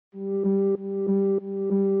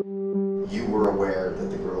You were aware that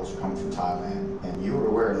the girls were coming from Thailand, and you were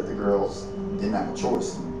aware that the girls didn't have a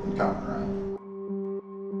choice in coming,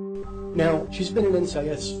 right? Now, she's been an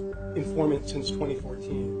NCIS informant since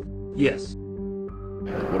 2014. Yes.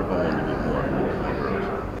 What if I wanted to do more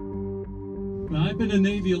undercover? Well, I've been in the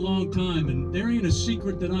Navy a long time, and there ain't a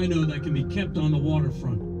secret that I know that can be kept on the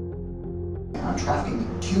waterfront. I'm trafficking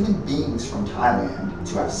human beings from Thailand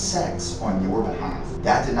to have sex on your behalf.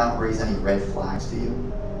 That did not raise any red flags to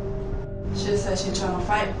you? She said she's trying to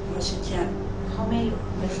fight, but she can't. How many?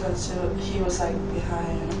 Because he was like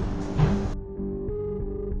behind.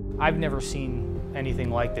 I've never seen anything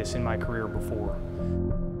like this in my career before.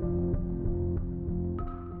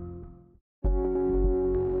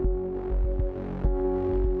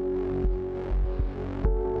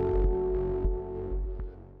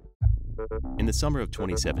 In the summer of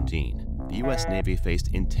 2017, the U.S. Navy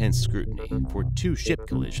faced intense scrutiny for 2 ship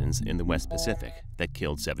collisions in the West Pacific that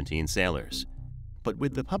killed 17 sailors. But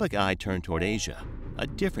with the public eye turned toward Asia, a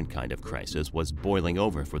different kind of crisis was boiling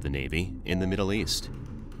over for the Navy in the Middle East.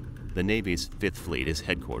 The Navy's 5th Fleet is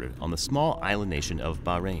headquartered on the small island nation of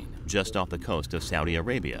Bahrain, just off the coast of Saudi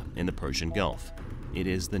Arabia in the Persian Gulf. It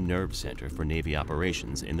is the nerve center for Navy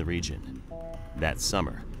operations in the region. That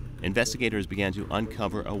summer, investigators began to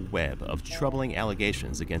uncover a web of troubling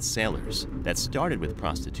allegations against sailors that started with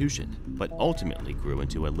prostitution, but ultimately grew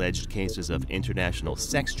into alleged cases of international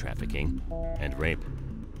sex trafficking and rape.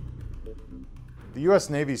 The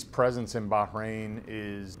U.S. Navy's presence in Bahrain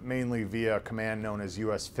is mainly via a command known as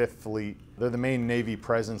U.S. 5th Fleet. They're the main Navy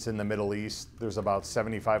presence in the Middle East. There's about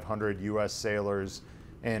 7,500 U.S. sailors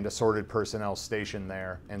and assorted personnel stationed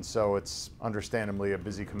there, and so it's understandably a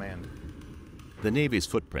busy command. The Navy's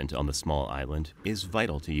footprint on the small island is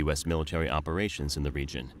vital to U.S. military operations in the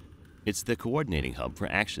region. It's the coordinating hub for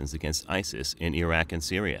actions against ISIS in Iraq and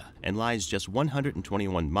Syria, and lies just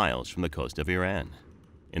 121 miles from the coast of Iran.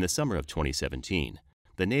 In the summer of 2017,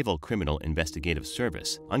 the Naval Criminal Investigative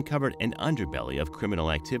Service uncovered an underbelly of criminal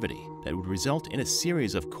activity that would result in a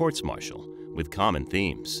series of courts-martial with common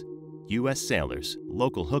themes: U.S. sailors,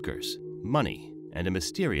 local hookers, money, and a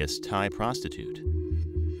mysterious Thai prostitute.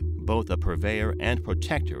 Both a purveyor and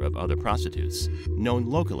protector of other prostitutes, known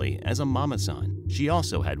locally as a mamasan, she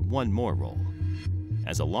also had one more role: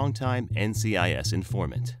 as a longtime NCIS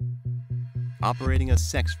informant. Operating a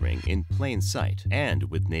sex ring in plain sight and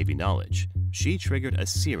with Navy knowledge, she triggered a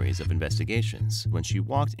series of investigations when she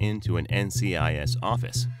walked into an NCIS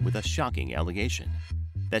office with a shocking allegation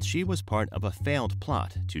that she was part of a failed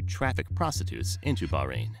plot to traffic prostitutes into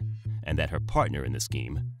Bahrain, and that her partner in the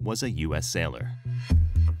scheme was a U.S. sailor.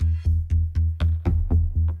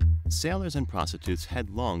 Sailors and prostitutes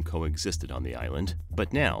had long coexisted on the island,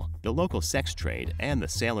 but now the local sex trade and the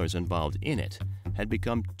sailors involved in it had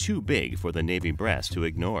become too big for the Navy brass to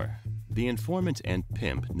ignore. The informant and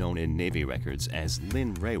pimp known in Navy records as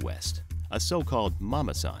Lynn Ray West, a so-called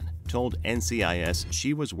mamasan, told NCIS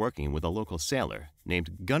she was working with a local sailor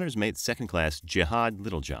named Gunner's Mate 2nd Class Jihad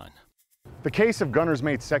Littlejohn. The case of Gunner's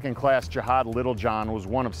Mate 2nd Class Jihad Littlejohn was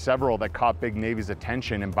one of several that caught Big Navy's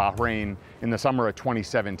attention in Bahrain in the summer of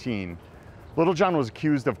 2017. Littlejohn was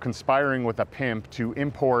accused of conspiring with a pimp to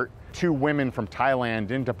import 2 women from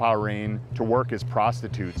Thailand into Bahrain to work as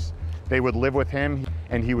prostitutes. They would live with him,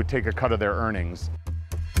 and he would take a cut of their earnings.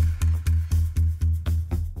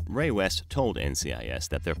 Ray West told NCIS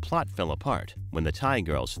that their plot fell apart when the Thai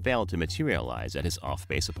girls failed to materialize at his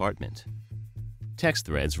off-base apartment. Text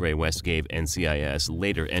threads Ray West gave NCIS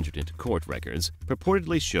later entered into court records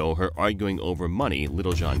purportedly show her arguing over money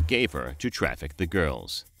Littlejohn gave her to traffic the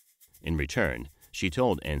girls. In return, she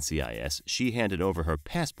told NCIS she handed over her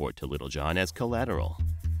passport to Littlejohn as collateral.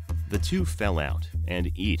 The two fell out,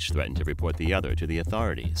 and each threatened to report the other to the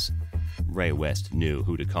authorities. Ray West knew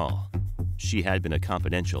who to call. She had been a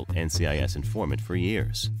confidential NCIS informant for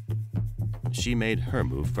years. She made her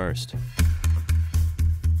move first.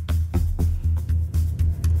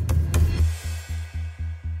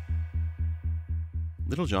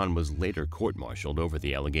 Littlejohn was later court-martialed over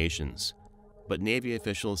the allegations, but Navy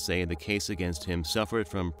officials say the case against him suffered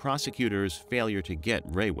from prosecutors' failure to get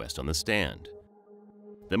Ray West on the stand.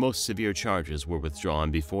 The most severe charges were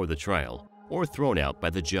withdrawn before the trial or thrown out by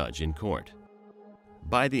the judge in court.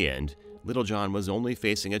 By the end, Littlejohn was only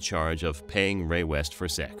facing a charge of paying Ray West for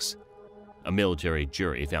sex. A military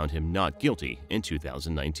jury found him not guilty in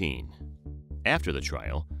 2019. After the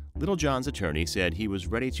trial, Littlejohn's attorney said he was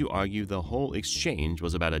ready to argue the whole exchange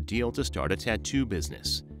was about a deal to start a tattoo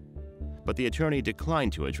business. But the attorney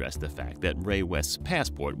declined to address the fact that Ray West's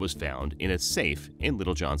passport was found in a safe in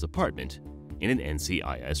Littlejohn's apartment in an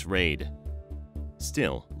NCIS raid.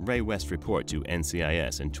 Still, Ray West's report to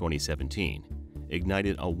NCIS in 2017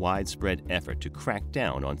 ignited a widespread effort to crack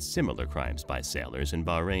down on similar crimes by sailors in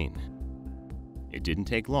Bahrain. It didn't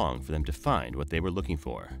take long for them to find what they were looking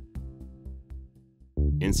for.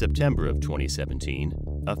 In September of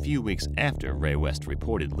 2017, a few weeks after Ray West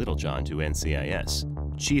reported Littlejohn to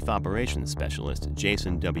NCIS, Chief Operations Specialist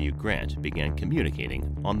Jason W. Grant began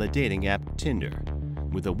communicating on the dating app Tinder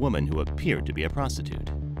with a woman who appeared to be a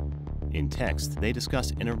prostitute. In text, they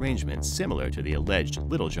discussed an arrangement similar to the alleged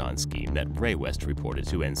Littlejohn scheme that Ray West reported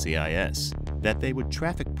to NCIS, that they would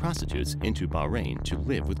traffic prostitutes into Bahrain to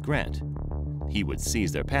live with Grant. He would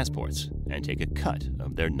seize their passports and take a cut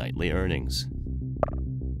of their nightly earnings.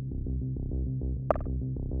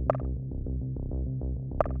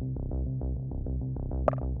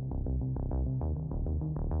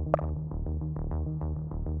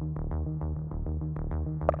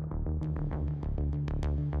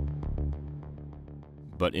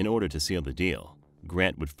 But in order to seal the deal,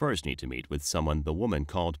 Grant would first need to meet with someone the woman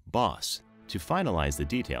called Boss to finalize the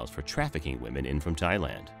details for trafficking women in from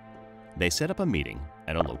Thailand. They set up a meeting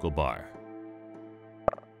at a local bar.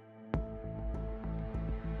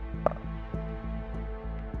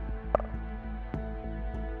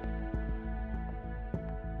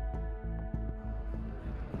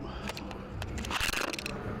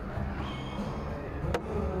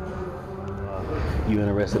 You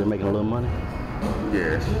interested in making a little money?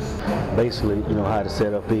 Yes. Basically, you know how the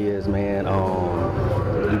setup is, man.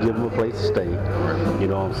 You give them a place to stay. You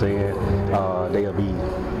know what I'm saying? They'll be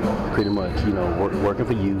pretty much, you know, working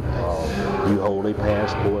for you. You hold their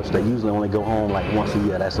passports. They usually only go home like once a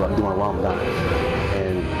year. That's like during Ramadan.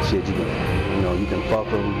 And shit, you can fuck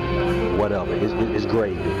them, whatever. It's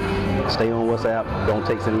great. Stay on WhatsApp. Don't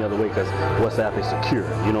text any other way because WhatsApp is secure.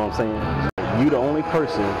 You know what I'm saying? You the only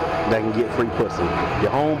person that can get free pussy.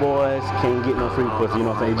 Your homeboys can't get no free pussy, you know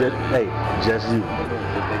what I'm saying? Just you. If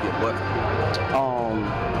they get what?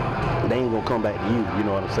 They ain't gonna come back to you, you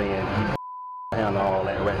know what I'm saying? You handle all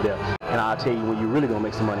that right there. And I'll tell you when you really gonna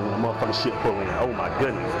make some money, when a motherfucking ship pull in. Oh my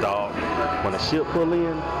goodness, dog. When a ship pull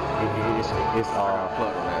in, it's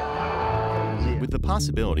With the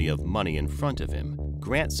possibility of money in front of him,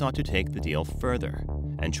 Grant sought to take the deal further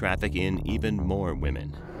and traffic in even more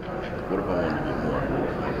women. What if I wanted to get more?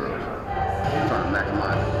 I'm trying to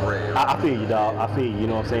maximize the bread. I feel you, dog. I feel you, you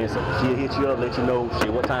know what I'm saying? So she'll hit you up, let you know,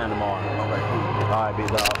 shit, what time tomorrow? All right, big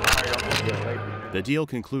dog. The deal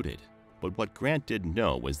concluded, but what Grant didn't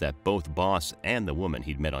know was that both Boss and the woman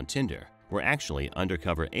he'd met on Tinder were actually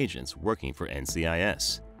undercover agents working for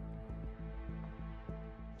NCIS.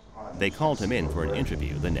 They called him in for an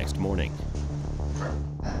interview the next morning.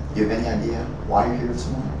 You have any idea why you're here this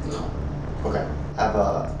morning? No. Okay.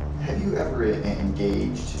 Have you ever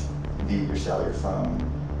engaged via your cellular phone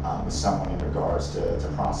with someone in regards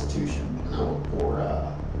to prostitution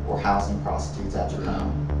or housing prostitutes at your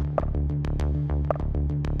home?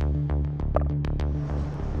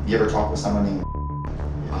 You ever talk with someone named?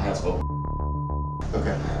 I have spoken.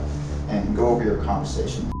 Okay. And go over your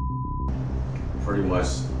conversation. Pretty much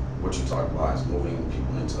what you talk about is moving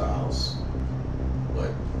people into the house,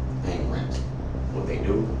 but paying rent. What they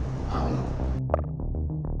do, I don't know.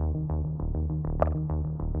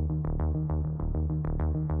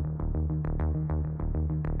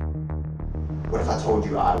 What if I told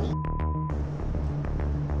you I was?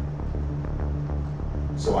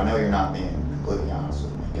 So I know you're not being completely honest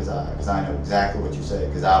with me because I know exactly what you said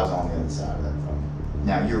because I was on the other side of that phone.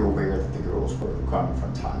 Now you're aware that the girls were coming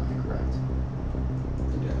from Thailand, correct?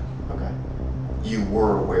 Yeah. Okay. You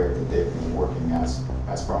were aware that they were working as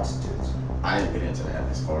prostitutes. I didn't get into that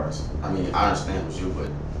as far as, I mean, I understand with you, but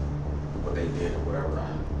what they did or whatever,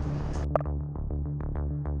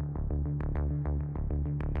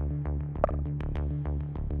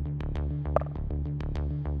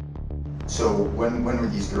 So when were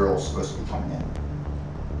these girls supposed to be coming in?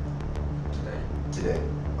 Today.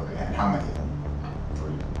 Okay, and how many of them?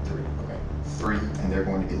 Three, okay. 3, and they're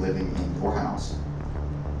going to be living in your house?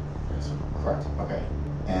 Yes, sir. Correct, okay.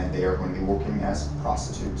 And they are going to be working as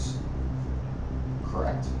prostitutes?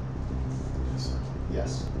 Correct? Yes, sir.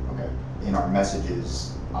 Yes, okay. In our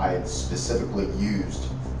messages, I had specifically used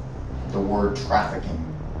the word trafficking.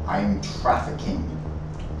 I am trafficking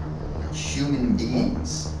human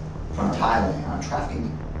beings from Thailand. I'm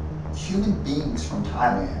trafficking human beings from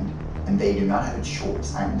Thailand, and they do not have a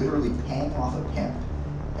choice. I'm literally paying off a pimp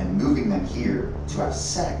and moving them here to have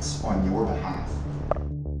sex on your behalf.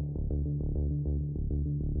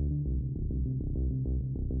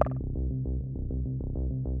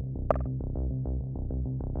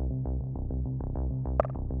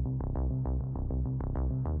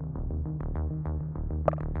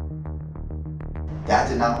 That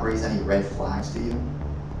did not raise any red flags to you?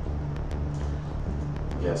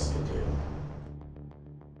 Yes, it did.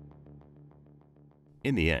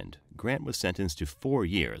 In the end, Grant was sentenced to 4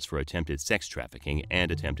 years for attempted sex trafficking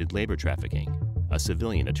and attempted labor trafficking. A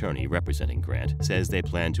civilian attorney representing Grant says they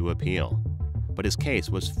plan to appeal. But his case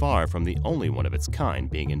was far from the only one of its kind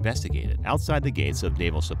being investigated outside the gates of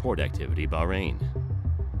Naval Support Activity Bahrain.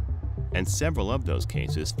 And several of those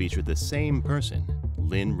cases featured the same person,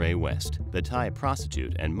 Lynn Ray West, the Thai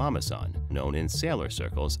prostitute and mamasan known in sailor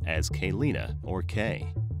circles as Kaylina or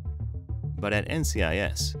Kay. But at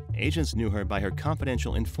NCIS, agents knew her by her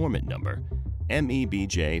confidential informant number,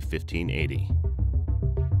 MEBJ 1580.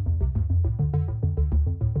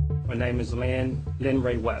 My name is Lynn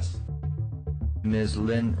Ray West. Ms.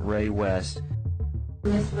 Lynn Ray West.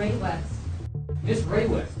 Miss Ray West. Miss Ray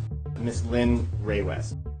West. Miss Lynn Ray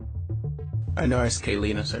West. I know her as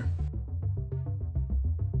Kaylina, sir.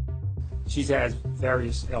 She has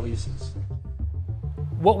various aliases.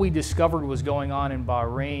 What we discovered was going on in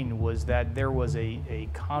Bahrain was that there was a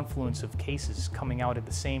confluence of cases coming out at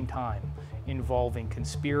the same time involving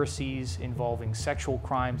conspiracies, involving sexual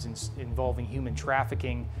crimes, involving human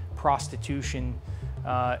trafficking, prostitution,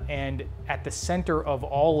 and at the center of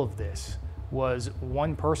all of this was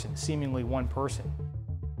one person, seemingly one person.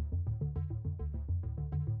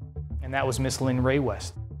 And that was Miss Lynn Ray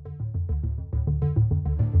West.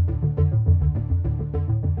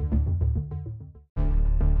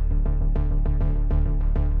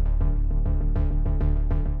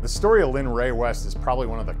 The story of Lynn Ray West is probably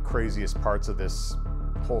one of the craziest parts of this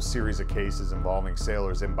whole series of cases involving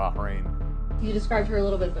sailors in Bahrain. You described her a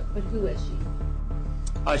little bit, but who is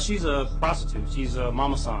she? She's a prostitute. She's a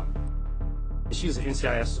mamasan. She's an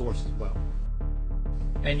NCIS source as well.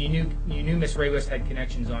 And you knew Miss Ray West had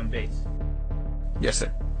connections on base? Yes,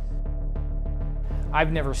 sir.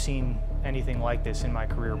 I've never seen anything like this in my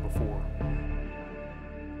career before.